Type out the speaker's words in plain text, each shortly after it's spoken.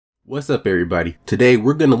What's up everybody? Today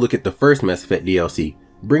we're going to look at the first Mass Effect DLC,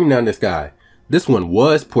 Bring Down the Sky. This one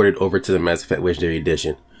was ported over to the Mass Effect Legendary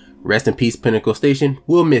Edition. Rest in peace Pinnacle Station,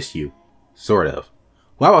 we'll miss you. Sort of.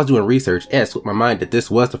 While I was doing research, it slipped my mind that this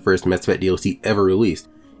was the first Mass Effect DLC ever released,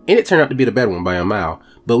 and it turned out to be the better one by a mile,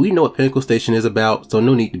 but we know what Pinnacle Station is about, so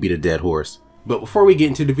no need to beat a dead horse. But before we get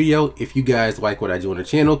into the video, if you guys like what I do on the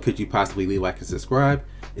channel, could you possibly leave a like and subscribe?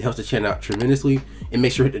 It helps the channel out tremendously, and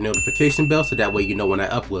make sure to hit the notification bell so that way you know when I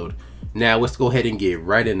upload. Now let's go ahead and get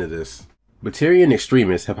right into this. Batarian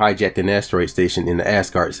extremists have hijacked an asteroid station in the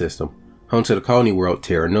Asgard system, home to the colony world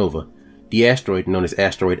Terra Nova. The asteroid, known as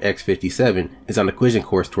Asteroid X-57, is on a collision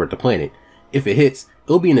course toward the planet. If it hits,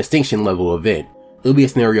 it'll be an extinction level event. It'll be a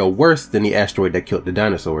scenario worse than the asteroid that killed the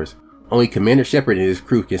dinosaurs. Only Commander Shepard and his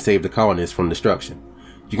crew can save the colonists from destruction.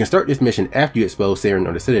 You can start this mission after you expose Saren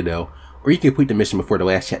or the Citadel, or you can complete the mission before the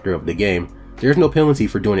last chapter of the game. There's no penalty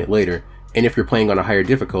for doing it later, and if you're playing on a higher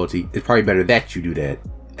difficulty, it's probably better that you do that.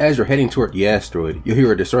 As you're heading toward the asteroid, you'll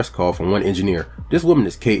hear a distress call from one engineer. This woman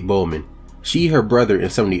is Kate Bowman. She, her brother,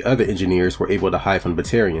 and some of the other engineers were able to hide from the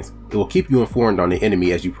Batarians. It will keep you informed on the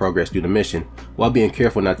enemy as you progress through the mission, while being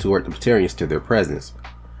careful not to alert the Batarians to their presence.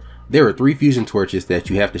 There are 3 fusion torches that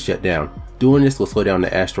you have to shut down. Doing this will slow down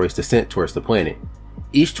the asteroid's descent towards the planet.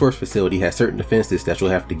 Each torch facility has certain defenses that you'll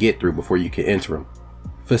have to get through before you can enter them.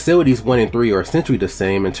 Facilities 1 and 3 are essentially the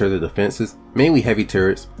same in terms of defenses, mainly heavy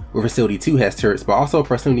turrets, where Facility 2 has turrets but also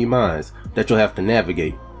proximity mines that you'll have to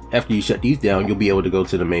navigate. After you shut these down, you'll be able to go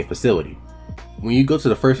to the main facility. When you go to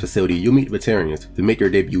the first facility, you'll meet the Batarians, who make their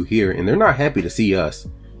debut here, and they're not happy to see us.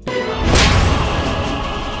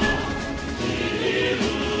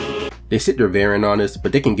 They sit their Varan on us,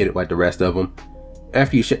 but they can get it like the rest of them.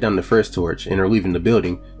 After you shut down the first torch and are leaving the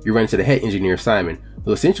building, you run into the head engineer Simon,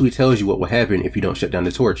 who essentially tells you what will happen if you don't shut down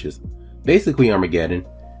the torches. Basically Armageddon.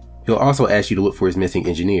 He'll also ask you to look for his missing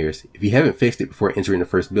engineers. If you haven't fixed it before entering the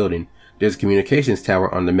first building, there's a communications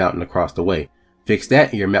tower on the mountain across the way. Fix that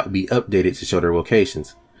and your map will be updated to show their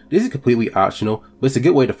locations. This is completely optional, but it's a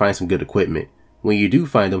good way to find some good equipment. When you do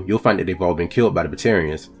find them, you'll find that they've all been killed by the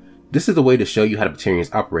Batarians. This is a way to show you how the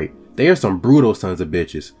Batarians operate. They are some brutal sons of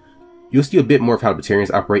bitches. You'll see a bit more of how the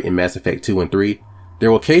Batarians operate in Mass Effect 2 and 3.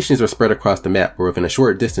 Their locations are spread across the map or within a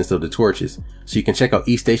short distance of the torches, so you can check out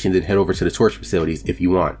each station and head over to the torch facilities if you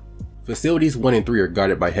want. Facilities 1 and 3 are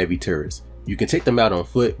guarded by heavy turrets. You can take them out on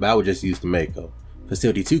foot, but I would just use the Mako.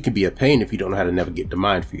 Facility 2 can be a pain if you don't know how to navigate the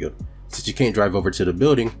minefield. Since you can't drive over to the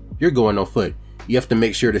building, you're going on foot. You have to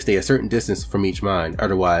make sure to stay a certain distance from each mine,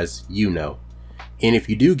 otherwise, you know. And if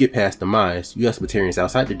you do get past the mines, you have some Batarians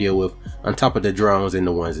outside to deal with, on top of the drones and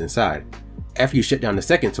the ones inside. After you shut down the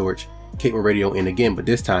second torch, Kate will radio in again, but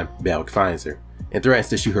this time, Balak finds her, and threatens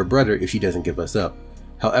to shoot her brother if she doesn't give us up.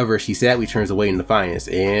 However, she sadly turns away in defiance,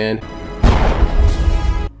 and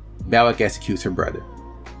Balak executes her brother.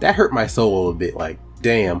 That hurt my soul a little bit, like,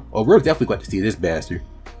 damn, oh, we're definitely glad to see this bastard.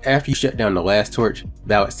 After you shut down the last torch,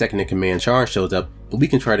 Balak's second in command Charles shows up, and we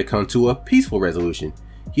can try to come to a peaceful resolution.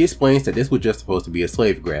 He explains that this was just supposed to be a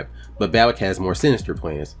slave grab, but Balak has more sinister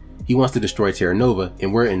plans. He wants to destroy Terra Nova,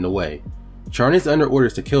 and we're in the way. Charn is under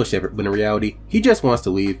orders to kill Shepard, but in reality, he just wants to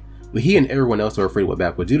leave, but he and everyone else are afraid of what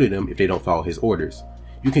Balak will do to them if they don't follow his orders.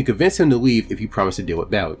 You can convince him to leave if you promise to deal with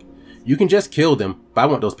Balak. You can just kill them, but I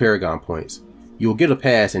want those Paragon points. You will get a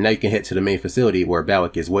pass, and now you can head to the main facility where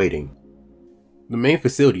Balak is waiting. The main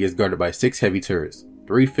facility is guarded by 6 heavy turrets,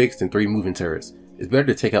 3 fixed and 3 moving turrets. It's better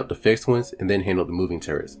to take out the fixed ones and then handle the moving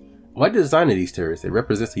turrets. I like the design of these turrets. It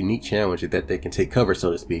represents a unique challenge that they can take cover,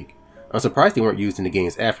 so to speak. I'm surprised they weren't used in the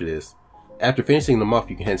games after this. After finishing them off,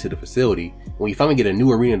 you can head to the facility, and when you finally get a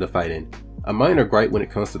new arena to fight in. A minor gripe when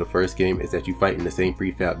it comes to the first game is that you fight in the same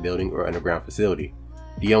prefab building or underground facility.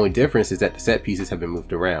 The only difference is that the set pieces have been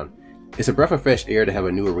moved around. It's a breath of fresh air to have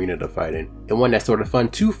a new arena to fight in, and one that's sort of fun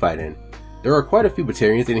to fight in. There are quite a few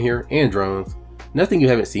Batarians in here, and drones. Nothing you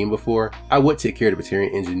haven't seen before. I would take care of the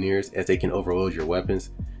Batarian engineers as they can overload your weapons.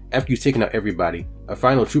 After you've taken out everybody, a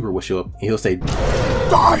final trooper will show up and he'll say,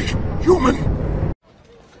 "Die, human!"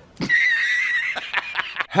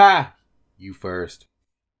 Ha! You first.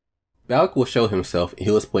 Balak will show himself and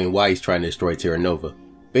he'll explain why he's trying to destroy Terra Nova.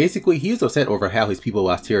 Basically, he's upset over how his people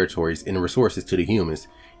lost territories and resources to the humans,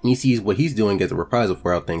 and he sees what he's doing as a reprisal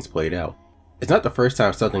for how things played out. It's not the first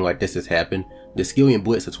time something like this has happened. The Skillian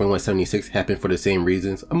Blitz of 2176 happened for the same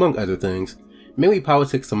reasons, among other things. Mainly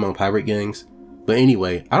politics among pirate gangs. But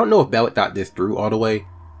anyway, I don't know if Balak thought this through all the way.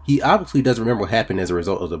 He obviously doesn't remember what happened as a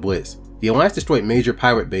result of the Blitz. The Alliance destroyed major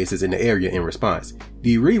pirate bases in the area in response.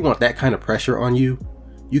 Do you really want that kind of pressure on you?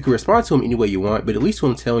 You can respond to him any way you want, but at least to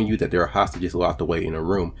him telling you that there are hostages locked away in a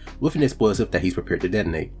room with an explosive that he's prepared to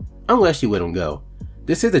detonate. Unless you let him go.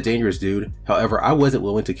 This is a dangerous dude, however I wasn't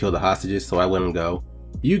willing to kill the hostages, so I let him go.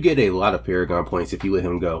 You get a lot of Paragon points if you let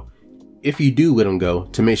him go. If you do let him go,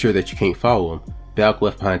 to make sure that you can't follow him, Balk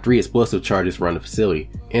left behind 3 explosive charges around the facility,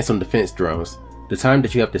 and some defense drones. The time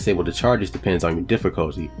that you have to disable the charges depends on your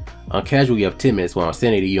difficulty. On casual you have 10 minutes, while on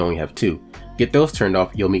sanity you only have 2. Get those turned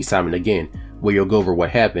off, you'll meet Simon again, where you'll go over what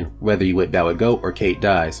happened, whether you let Balk go or Kate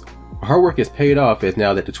dies. Hard work is paid off, as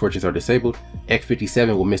now that the torches are disabled,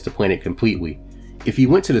 X-57 will miss the planet completely. If you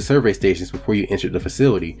went to the survey stations before you entered the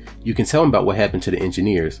facility, you can tell him about what happened to the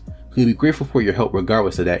engineers. He'll be grateful for your help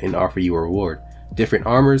regardless of that and offer you a reward. Different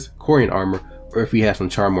armors, Corian armor, or if you have some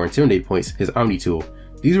charm or intimidate points, his Omni tool.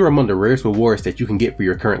 These are among the rarest rewards that you can get for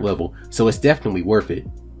your current level, so it's definitely worth it.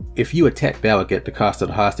 If you attack Balak at the cost of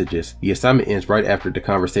the hostages, the assignment ends right after the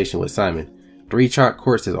conversation with Simon. 3 chalk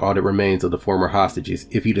quartz is all that remains of the former hostages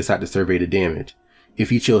if you decide to survey the damage.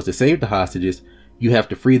 If you chose to save the hostages, you have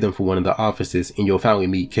to free them from one of the offices and you'll finally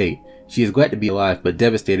meet Kate. She is glad to be alive but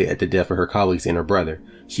devastated at the death of her colleagues and her brother.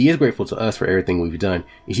 She is grateful to us for everything we've done,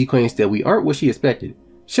 and she claims that we aren't what she expected.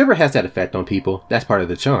 Shepard has that effect on people, that's part of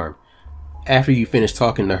the charm. After you finish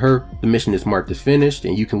talking to her, the mission is marked as finished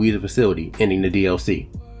and you can leave the facility, ending the DLC.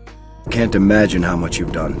 Can't imagine how much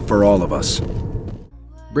you've done, for all of us.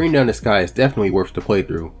 Bring Down the Sky is definitely worth the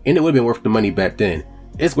playthrough, and it would have been worth the money back then.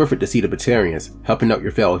 It's worth it to see the Batarians, helping out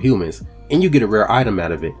your fellow humans, and you get a rare item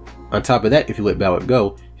out of it. On top of that, if you let Balak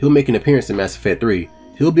go, he'll make an appearance in Mass Effect 3.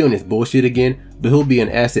 He'll be on his bullshit again, but he'll be an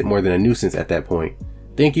asset more than a nuisance at that point.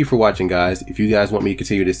 Thank you for watching, guys. If you guys want me to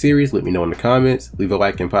continue this series, let me know in the comments, leave a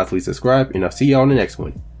like and possibly subscribe, and I'll see y'all in the next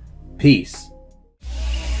one. Peace.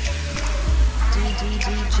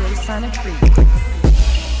 DJ Sonic 3.